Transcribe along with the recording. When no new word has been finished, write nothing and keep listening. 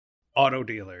Auto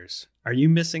dealers, are you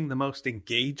missing the most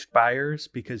engaged buyers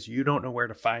because you don't know where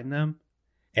to find them?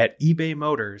 At eBay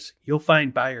Motors, you'll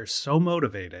find buyers so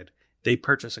motivated they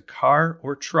purchase a car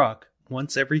or truck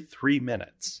once every 3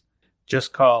 minutes.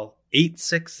 Just call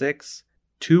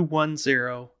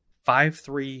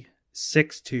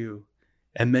 866-210-5362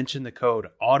 and mention the code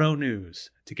AUTONEWS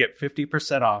to get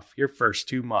 50% off your first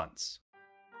 2 months.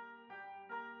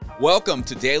 Welcome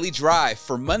to Daily Drive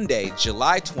for Monday,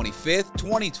 July 25th,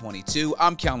 2022.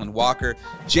 I'm Kellen Walker.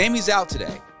 Jamie's out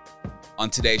today. On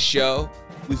today's show,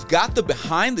 we've got the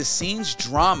behind-the-scenes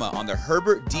drama on the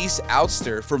Herbert Diess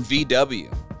ouster from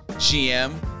VW.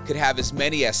 GM could have as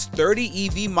many as 30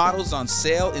 EV models on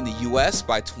sale in the US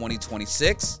by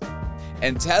 2026.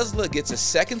 And Tesla gets a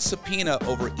second subpoena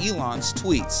over Elon's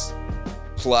tweets.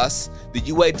 Plus, the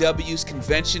UAW's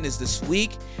convention is this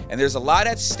week, and there's a lot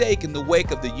at stake in the wake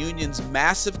of the union's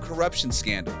massive corruption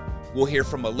scandal. We'll hear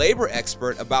from a labor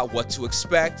expert about what to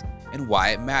expect and why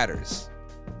it matters.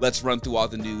 Let's run through all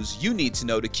the news you need to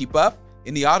know to keep up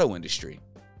in the auto industry.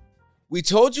 We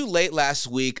told you late last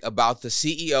week about the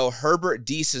CEO Herbert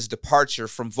Diess's departure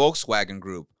from Volkswagen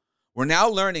Group. We're now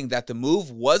learning that the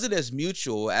move wasn't as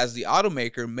mutual as the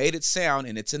automaker made it sound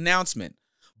in its announcement.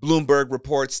 Bloomberg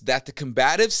reports that the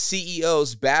combative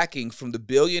CEO's backing from the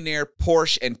billionaire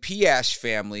Porsche and Piaget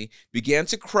family began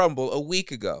to crumble a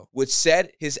week ago, which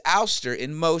set his ouster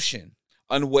in motion.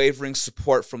 Unwavering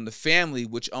support from the family,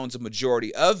 which owns a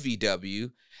majority of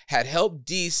VW, had helped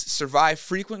Diess survive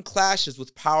frequent clashes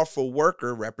with powerful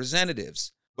worker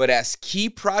representatives. But as key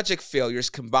project failures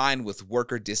combined with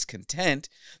worker discontent,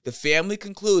 the family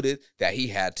concluded that he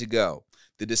had to go.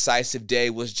 The decisive day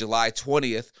was July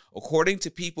 20th. According to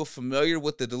people familiar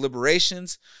with the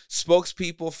deliberations,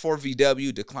 spokespeople for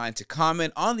VW declined to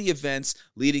comment on the events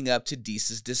leading up to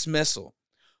Diess's dismissal.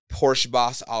 Porsche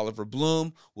boss Oliver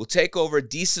Blume will take over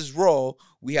Diess's role.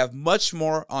 We have much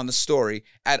more on the story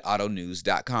at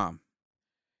autonews.com.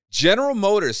 General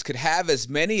Motors could have as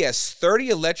many as 30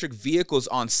 electric vehicles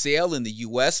on sale in the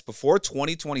U.S. before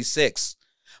 2026.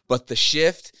 But the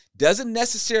shift doesn't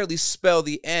necessarily spell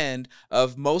the end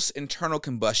of most internal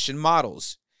combustion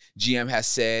models. GM has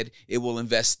said it will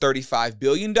invest $35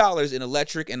 billion in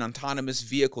electric and autonomous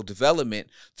vehicle development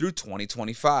through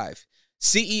 2025.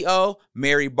 CEO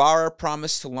Mary Barra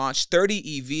promised to launch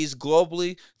 30 EVs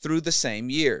globally through the same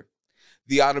year.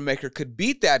 The automaker could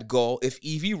beat that goal if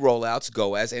EV rollouts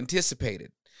go as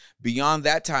anticipated. Beyond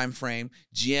that time frame,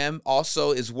 GM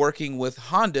also is working with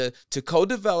Honda to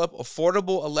co-develop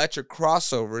affordable electric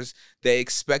crossovers they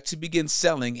expect to begin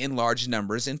selling in large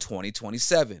numbers in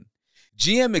 2027.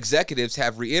 GM executives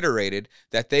have reiterated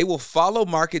that they will follow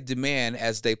market demand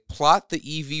as they plot the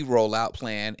EV rollout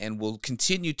plan and will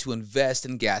continue to invest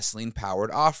in gasoline-powered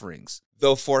offerings.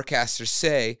 Though forecasters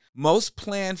say most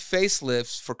planned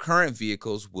facelifts for current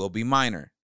vehicles will be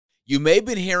minor. You may have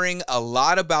been hearing a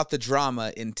lot about the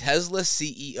drama in Tesla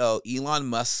CEO Elon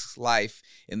Musk's life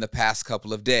in the past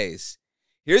couple of days.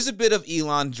 Here's a bit of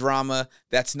Elon drama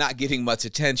that's not getting much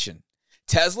attention.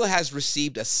 Tesla has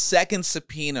received a second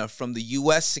subpoena from the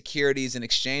U.S. Securities and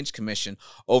Exchange Commission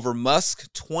over Musk's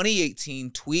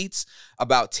 2018 tweets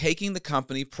about taking the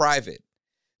company private.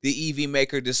 The EV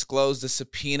maker disclosed the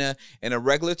subpoena in a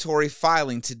regulatory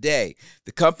filing today.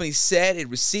 The company said it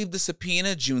received the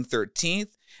subpoena June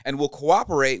 13th and will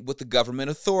cooperate with the government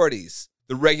authorities.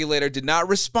 The regulator did not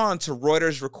respond to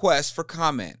Reuters' request for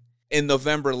comment. In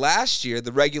November last year,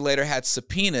 the regulator had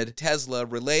subpoenaed Tesla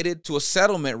related to a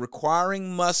settlement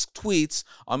requiring Musk tweets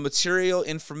on material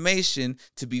information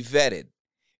to be vetted.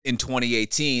 In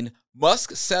 2018,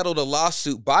 Musk settled a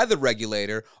lawsuit by the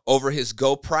regulator over his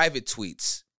Go Private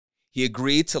tweets. He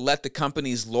agreed to let the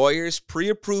company's lawyers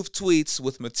pre-approve tweets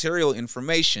with material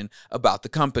information about the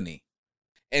company.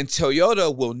 And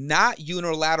Toyota will not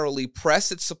unilaterally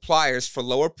press its suppliers for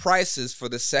lower prices for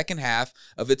the second half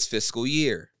of its fiscal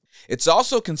year. It's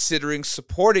also considering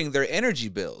supporting their energy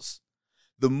bills.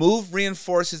 The move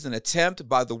reinforces an attempt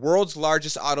by the world's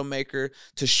largest automaker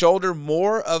to shoulder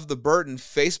more of the burden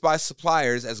faced by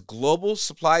suppliers as global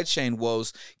supply chain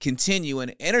woes continue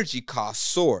and energy costs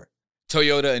soar.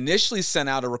 Toyota initially sent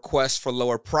out a request for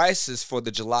lower prices for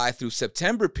the July through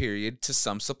September period to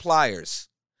some suppliers.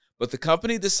 But the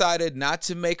company decided not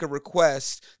to make a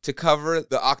request to cover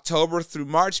the October through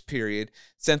March period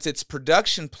since its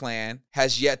production plan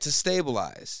has yet to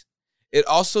stabilize. It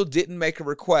also didn't make a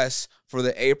request for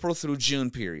the April through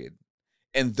June period.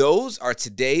 And those are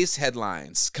today's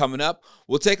headlines. Coming up,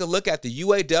 we'll take a look at the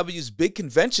UAW's big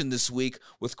convention this week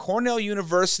with Cornell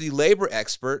University labor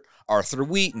expert Arthur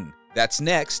Wheaton. That's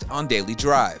next on Daily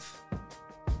Drive.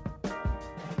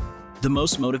 The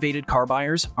most motivated car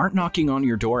buyers aren't knocking on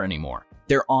your door anymore.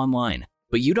 They're online,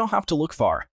 but you don't have to look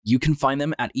far. You can find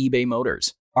them at eBay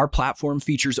Motors. Our platform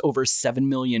features over 7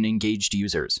 million engaged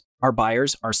users. Our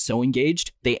buyers are so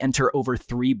engaged, they enter over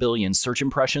 3 billion search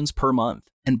impressions per month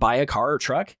and buy a car or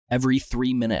truck every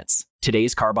 3 minutes.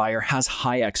 Today's car buyer has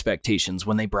high expectations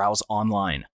when they browse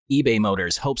online. eBay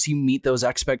Motors helps you meet those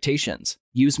expectations.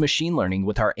 Use machine learning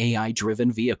with our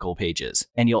AI-driven vehicle pages,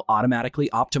 and you'll automatically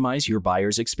optimize your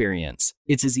buyer's experience.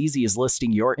 It's as easy as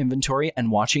listing your inventory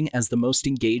and watching as the most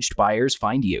engaged buyers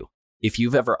find you. If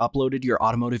you've ever uploaded your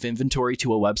automotive inventory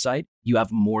to a website, you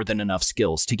have more than enough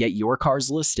skills to get your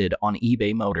cars listed on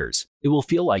eBay Motors. It will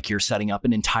feel like you're setting up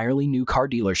an entirely new car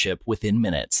dealership within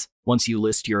minutes. Once you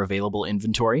list your available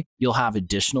inventory, you'll have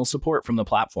additional support from the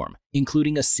platform,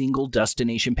 including a single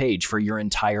destination page for your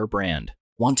entire brand.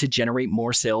 Want to generate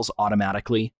more sales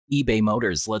automatically? eBay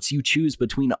Motors lets you choose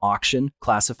between auction,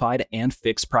 classified, and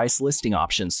fixed price listing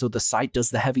options so the site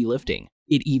does the heavy lifting.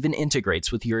 It even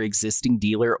integrates with your existing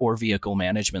dealer or vehicle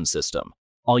management system.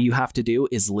 All you have to do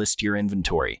is list your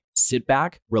inventory, sit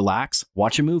back, relax,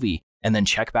 watch a movie, and then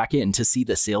check back in to see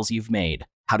the sales you've made.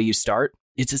 How do you start?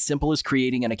 It's as simple as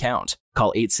creating an account.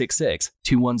 Call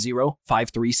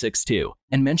 866-210-5362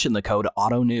 and mention the code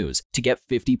AUTONEWS to get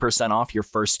 50% off your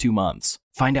first 2 months.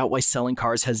 Find out why selling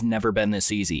cars has never been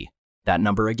this easy. That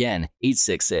number again,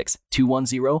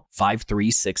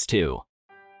 866-210-5362.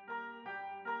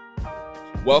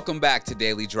 Welcome back to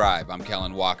Daily Drive. I'm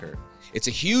Kellen Walker. It's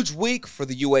a huge week for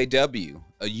the UAW,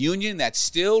 a union that's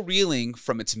still reeling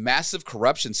from its massive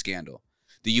corruption scandal.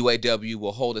 The UAW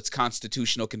will hold its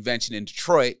constitutional convention in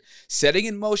Detroit, setting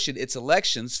in motion its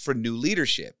elections for new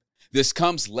leadership. This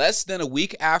comes less than a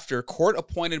week after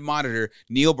court-appointed monitor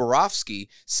Neil Barofsky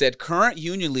said current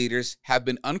union leaders have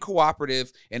been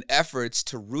uncooperative in efforts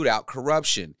to root out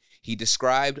corruption. He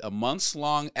described a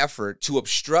months-long effort to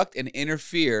obstruct and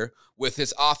interfere with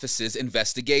his office's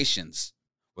investigations.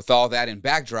 With all that in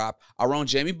backdrop, our own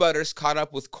Jamie Butters caught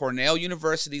up with Cornell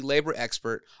University labor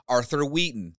expert Arthur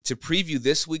Wheaton to preview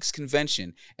this week's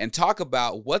convention and talk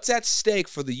about what's at stake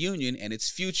for the union and its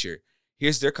future.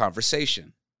 Here's their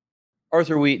conversation.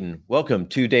 Arthur Wheaton, welcome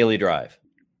to Daily Drive.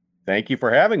 Thank you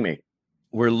for having me.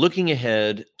 We're looking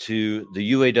ahead to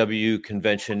the UAW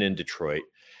convention in Detroit.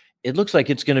 It looks like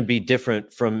it's going to be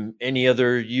different from any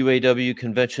other UAW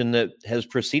convention that has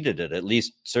preceded it, at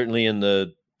least certainly in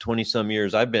the 20-some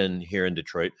years I've been here in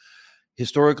Detroit.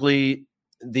 Historically,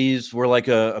 these were like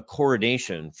a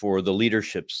coronation for the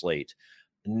leadership slate.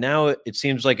 Now it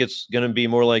seems like it's going to be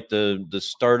more like the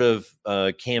start of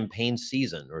campaign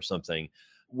season or something.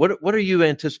 What are you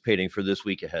anticipating for this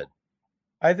week ahead?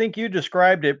 I think you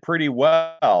described it pretty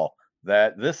well,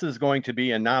 that this is going to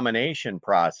be a nomination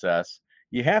process.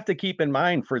 You have to keep in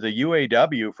mind for the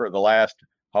UAW for the last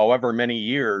however many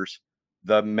years,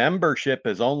 the membership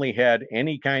has only had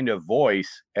any kind of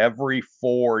voice every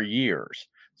 4 years.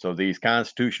 So these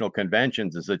constitutional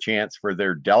conventions is a chance for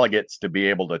their delegates to be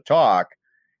able to talk.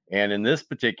 And in this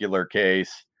particular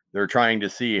case, they're trying to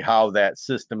see how that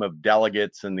system of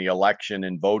delegates and the election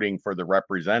and voting for the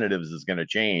representatives is going to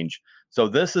change. So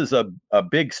this is a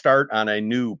big start on a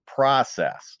new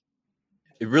process.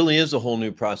 It really is a whole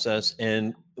new process,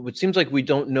 and it seems like we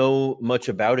don't know much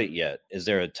about it yet. Is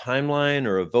there a timeline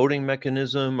or a voting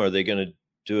mechanism? Are they going to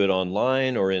do it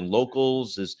online or in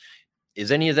locals? Is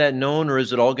any of that known, or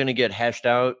is it all going to get hashed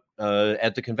out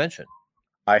at the convention?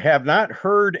 I have not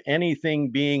heard anything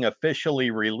being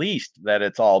officially released that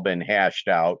it's all been hashed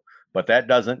out, but that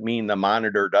doesn't mean the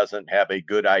monitor doesn't have a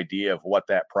good idea of what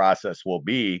that process will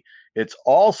be. It's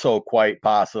also quite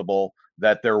possible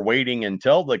that they're waiting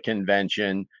until the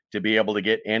convention to be able to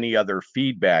get any other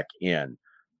feedback in.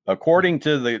 According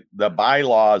to the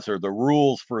bylaws or the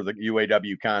rules for the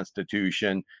UAW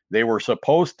Constitution, they were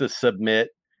supposed to submit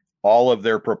all of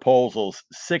their proposals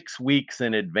 6 weeks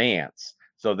in advance.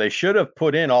 So they should have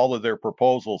put in all of their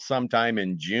proposals sometime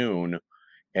in June,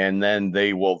 and then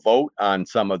they will vote on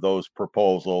some of those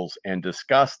proposals and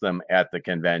discuss them at the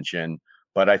convention.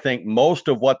 But I think most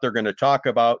of what they're going to talk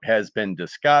about has been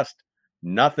discussed.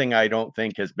 Nothing, I don't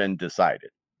think, has been decided.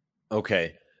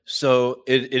 Okay. So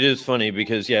it is funny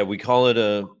because, I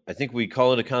think we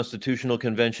call it a constitutional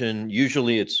convention.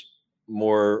 Usually it's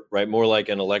more like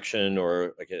an election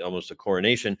or like almost a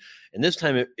coronation. And this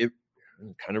time it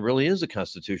kind of really is a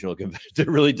constitutional convention. They're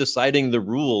really deciding the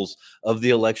rules of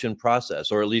the election process,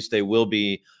 or at least they will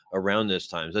be around this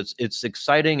time. So it's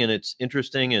exciting and it's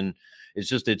interesting, and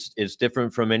it's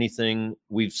different from anything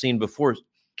we've seen before.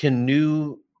 Can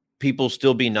new people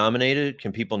still be nominated?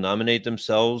 Can people nominate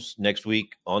themselves next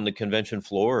week on the convention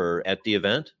floor or at the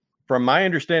event? From my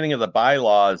understanding of the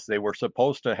bylaws, they were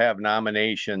supposed to have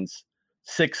nominations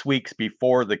 6 weeks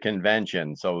before the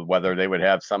convention. So whether they would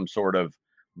have some sort of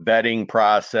vetting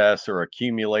process or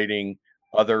accumulating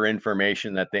other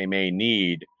information that they may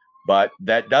need. But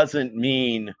that doesn't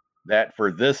mean that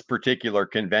for this particular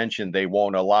convention, they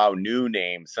won't allow new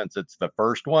names since it's the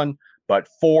first one. But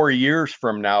 4 years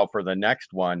from now, for the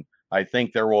next one, I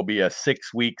think there will be a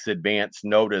 6 weeks advance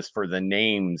notice for the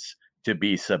names to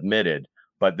be submitted.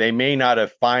 But they may not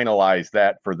have finalized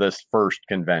that for this first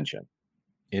convention.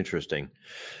 Interesting.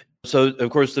 So,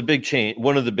 of course, the big change,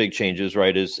 one of the big changes,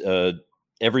 right, is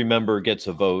every member gets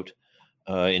a vote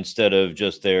instead of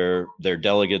just their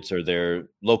delegates or their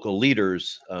local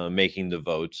leaders making the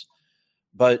votes.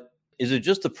 But is it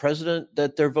just the president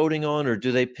that they're voting on, or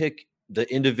do they pick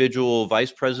the individual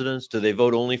vice presidents? Do they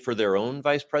vote only for their own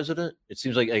vice president? It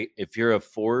seems like if you're a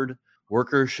Ford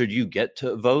worker, should you get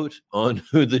to vote on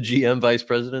who the GM vice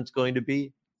president's going to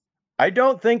be? I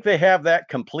don't think they have that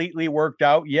completely worked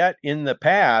out yet. In the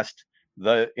past,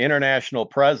 the international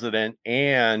president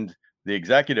and the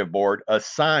executive board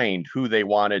assigned who they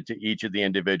wanted to each of the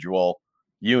individual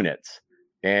units.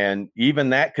 And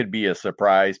even that could be a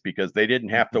surprise because they didn't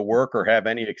have to work or have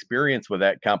any experience with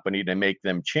that company to make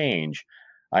them change.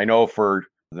 I know for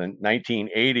the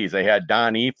 1980s, they had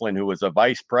Don Eflin, who was a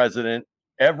vice president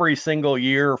every single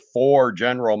year for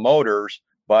General Motors.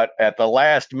 But at the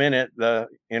last minute, the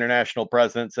international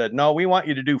president said, no, we want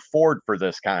you to do Ford for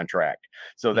this contract.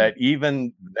 So that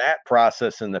even that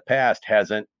process in the past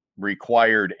hasn't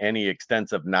required any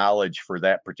extensive knowledge for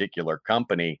that particular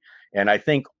company. And I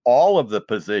think all of the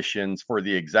positions for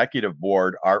the executive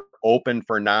board are open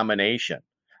for nomination.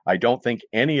 I don't think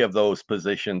any of those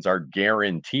positions are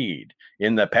guaranteed.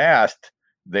 In the past,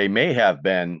 they may have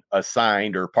been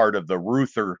assigned or part of the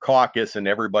Ruther caucus and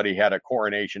everybody had a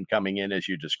coronation coming in as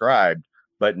you described.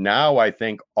 But now I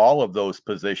think all of those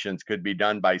positions could be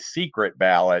done by secret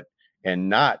ballot and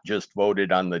not just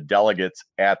voted on the delegates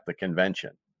at the convention.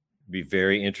 Be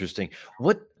very interesting.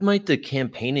 What might the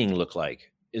campaigning look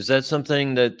like? Is that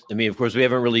something that, I mean, of course, we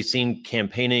haven't really seen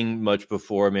campaigning much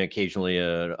before. I mean, occasionally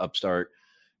an upstart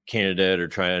candidate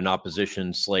or an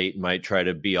opposition slate might try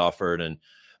to be offered.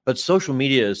 But social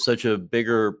media is such a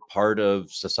bigger part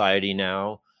of society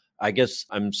now. I guess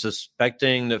I'm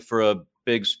suspecting that for a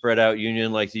big spread out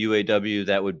union like the UAW,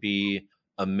 that would be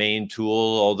a main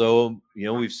tool. Although, you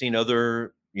know, we've seen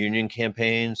other union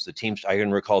campaigns, I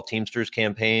can recall Teamsters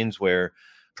campaigns where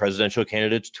presidential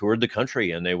candidates toured the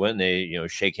country and they went and they,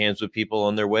 shake hands with people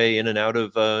on their way in and out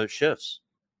of shifts.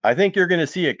 I think you're going to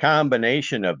see a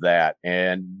combination of that.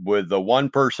 And with the one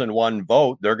person, one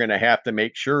vote, they're going to have to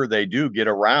make sure they do get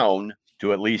around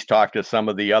to at least talk to some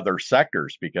of the other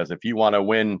sectors. Because if you want to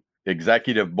win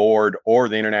executive board or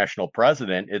the international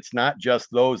president, it's not just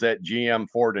those at GM,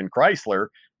 Ford, and Chrysler.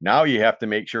 Now you have to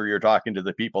make sure you're talking to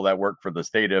the people that work for the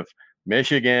state of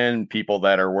Michigan, people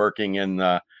that are working in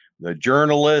the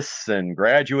journalists and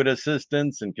graduate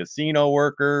assistants and casino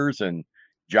workers and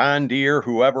John Deere,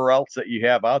 whoever else that you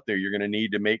have out there. You're going to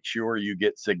need to make sure you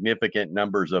get significant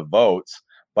numbers of votes.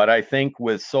 But I think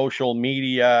with social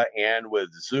media and with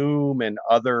Zoom and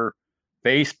other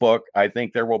Facebook, I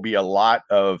think there will be a lot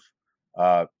of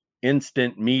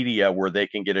instant media where they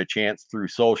can get a chance through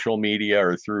social media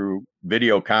or through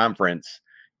video conference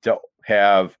to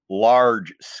have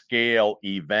large scale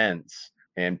events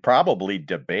and probably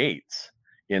debates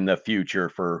in the future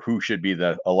for who should be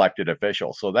the elected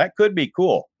official. So that could be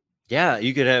cool. Yeah,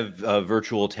 you could have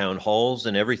virtual town halls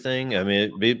and everything. I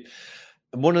mean,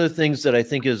 one of the things that I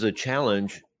think is a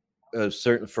challenge,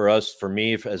 certain for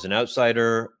me as an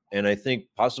outsider, and I think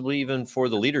possibly even for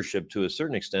the leadership to a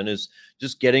certain extent, is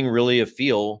just getting really a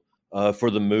feel for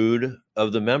the mood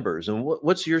of the members. And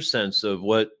what's your sense of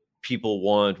what people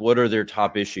want? What are their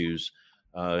top issues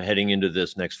heading into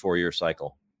this next 4-year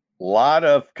cycle? A lot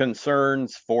of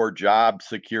concerns for job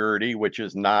security, which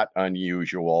is not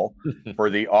unusual.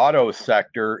 For the auto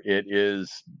sector, it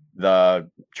is the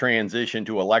transition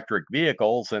to electric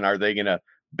vehicles. And are they going to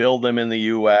build them in the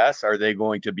U.S.? Are they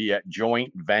going to be at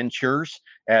joint ventures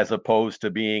as opposed to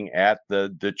being at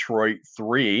the Detroit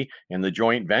 3? And the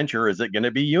joint venture, is it going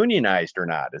to be unionized or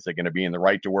not? Is it going to be in the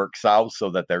right to work South so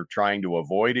that they're trying to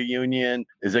avoid a union?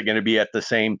 Is it going to be at the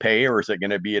same pay, or is it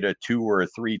going to be at a 2 or a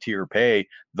 3 tier pay?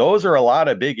 Those are a lot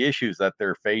of big issues that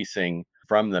they're facing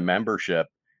from the membership.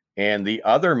 And the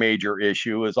other major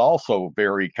issue is also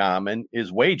very common,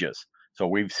 is wages. So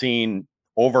we've seen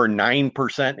over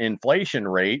 9% inflation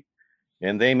rate,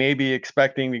 and they may be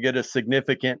expecting to get a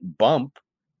significant bump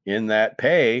in that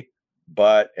pay.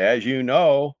 But as you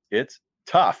know, it's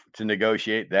tough to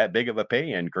negotiate that big of a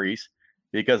pay increase.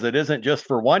 because it isn't just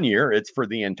for 1 year, it's for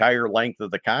the entire length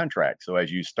of the contract. So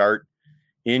as you start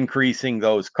increasing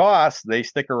those costs, they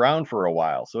stick around for a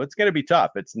while. So it's going to be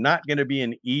tough. It's not going to be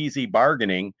an easy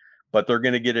bargaining, but they're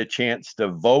going to get a chance to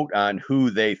vote on who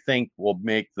they think will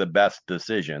make the best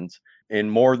decisions.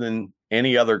 And more than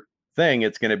any other thing,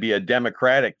 it's going to be a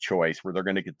democratic choice where they're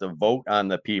going to get to vote on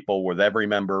the people with every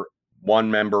member,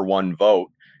 one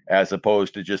vote, as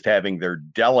opposed to just having their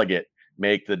delegate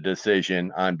make the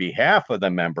decision on behalf of the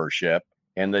membership.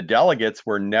 And the delegates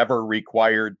were never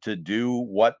required to do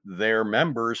what their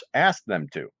members asked them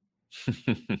to.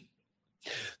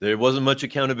 There wasn't much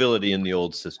accountability in the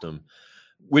old system,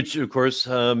 which of course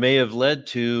may have led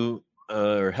to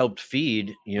or helped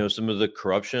feed, some of the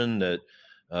corruption that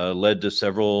led to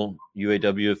several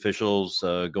UAW officials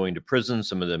going to prison,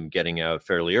 some of them getting out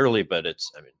fairly early, but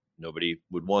nobody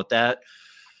would want that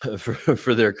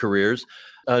for their careers.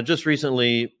 Just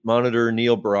recently, Monitor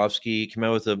Neil Barofsky came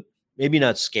out with a maybe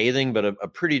not scathing, but a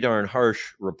pretty darn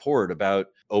harsh report about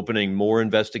opening more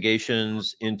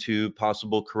investigations into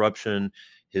possible corruption,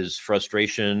 his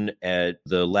frustration at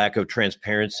the lack of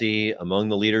transparency among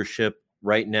the leadership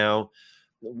right now.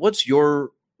 What's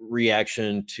your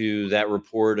reaction to that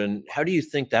report, and how do you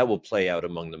think that will play out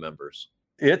among the members?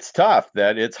 It's tough.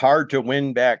 That it's hard to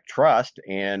win back trust.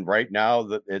 And right now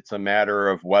it's a matter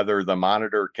of whether the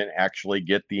Monitor can actually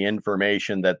get the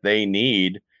information that they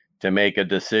need to make a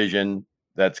decision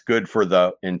that's good for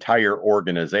the entire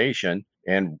organization.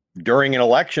 And during an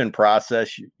election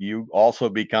process, you also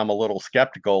become a little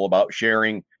skeptical about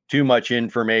sharing too much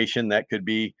information that could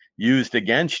be used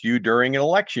against you during an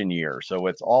election year. So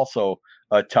it's also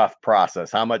a tough process.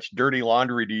 How much dirty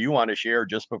laundry do you want to share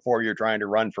just before you're trying to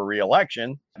run for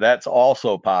re-election? That's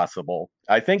also possible.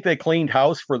 I think they cleaned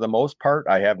house for the most part.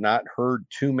 I have not heard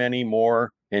too many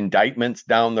more indictments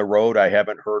down the road. I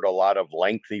haven't heard a lot of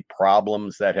lengthy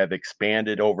problems that have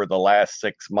expanded over the last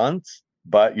 6 months.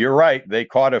 But you're right, they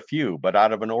caught a few. But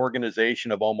out of an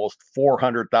organization of almost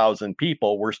 400,000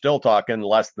 people, we're still talking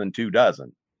less than 2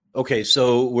 dozen. Okay,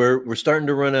 so we're starting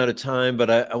to run out of time, but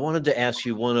I wanted to ask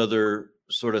you one other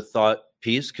sort of thought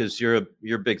piece, because you're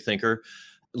a big thinker.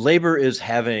 Labor is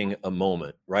having a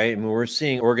moment, right? I mean, we're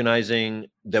seeing organizing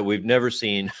that we've never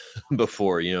seen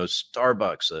before.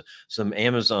 Starbucks, some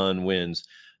Amazon wins.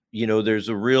 There's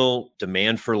a real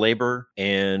demand for labor,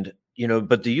 and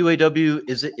but the UAW,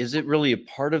 is it really a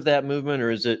part of that movement,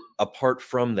 or is it apart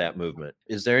from that movement?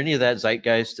 Is there any of that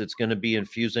zeitgeist that's going to be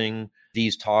infusing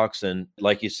these talks? And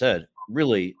like you said,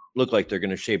 really look like they're going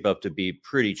to shape up to be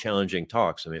pretty challenging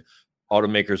talks. I mean,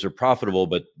 automakers are profitable,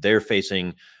 but they're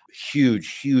facing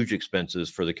huge expenses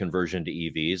for the conversion to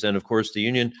EVs. And of course, the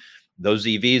union, those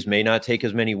EVs may not take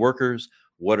as many workers.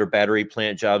 What are battery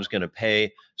plant jobs going to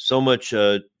pay? So much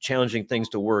challenging things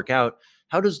to work out.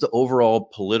 How does the overall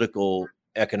political,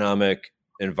 economic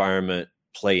environment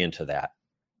play into that?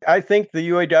 I think the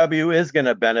UAW is going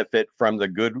to benefit from the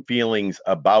good feelings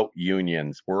about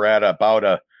unions. We're at about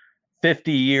a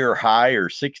 50-year high or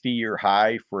 60-year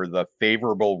high for the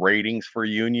favorable ratings for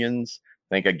unions.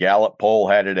 I think a Gallup poll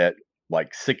had it at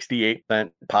like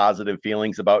 68% positive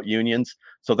feelings about unions.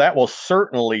 So that will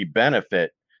certainly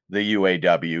benefit the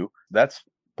UAW. That's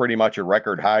pretty much a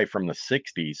record high from the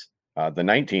 60s, the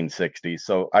 1960s.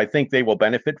 So I think they will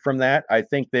benefit from that. I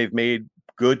think they've made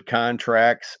good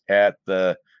contracts at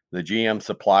the GM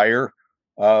supplier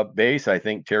base. I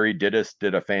think Terry Dittus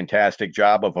did a fantastic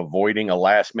job of avoiding a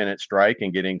last-minute strike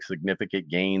and getting significant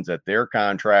gains at their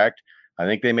contract. I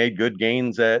think they made good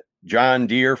gains at John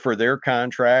Deere for their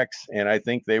contracts, and I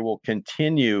think they will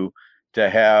continue to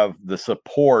have the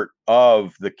support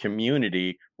of the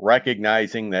community,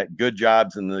 recognizing that good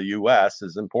jobs in the U.S.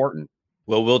 is important.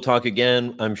 Well, we'll talk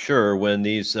again, I'm sure, when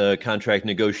these contract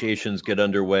negotiations get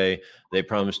underway. They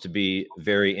promise to be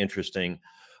very interesting.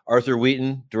 Arthur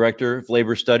Wheaton, Director of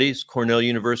Labor Studies, Cornell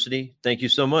University, thank you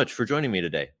so much for joining me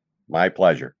today. My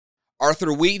pleasure.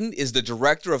 Arthur Wheaton is the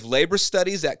Director of Labor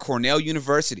Studies at Cornell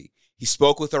University. He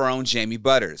spoke with our own Jamie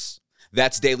Butters.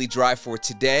 That's Daily Drive for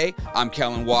today. I'm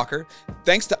Kellen Walker.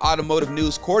 Thanks to Automotive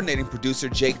News coordinating producer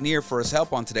Jake Neer for his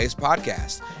help on today's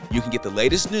podcast. You can get the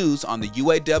latest news on the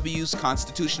UAW's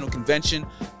Constitutional Convention,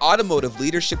 automotive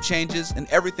leadership changes, and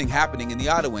everything happening in the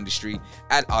auto industry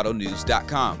at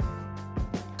autonews.com.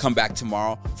 Come back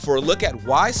tomorrow for a look at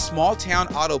why small-town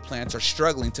auto plants are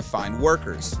struggling to find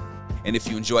workers. And if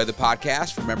you enjoy the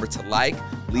podcast, remember to like,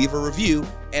 leave a review,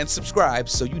 and subscribe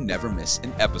so you never miss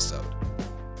an episode.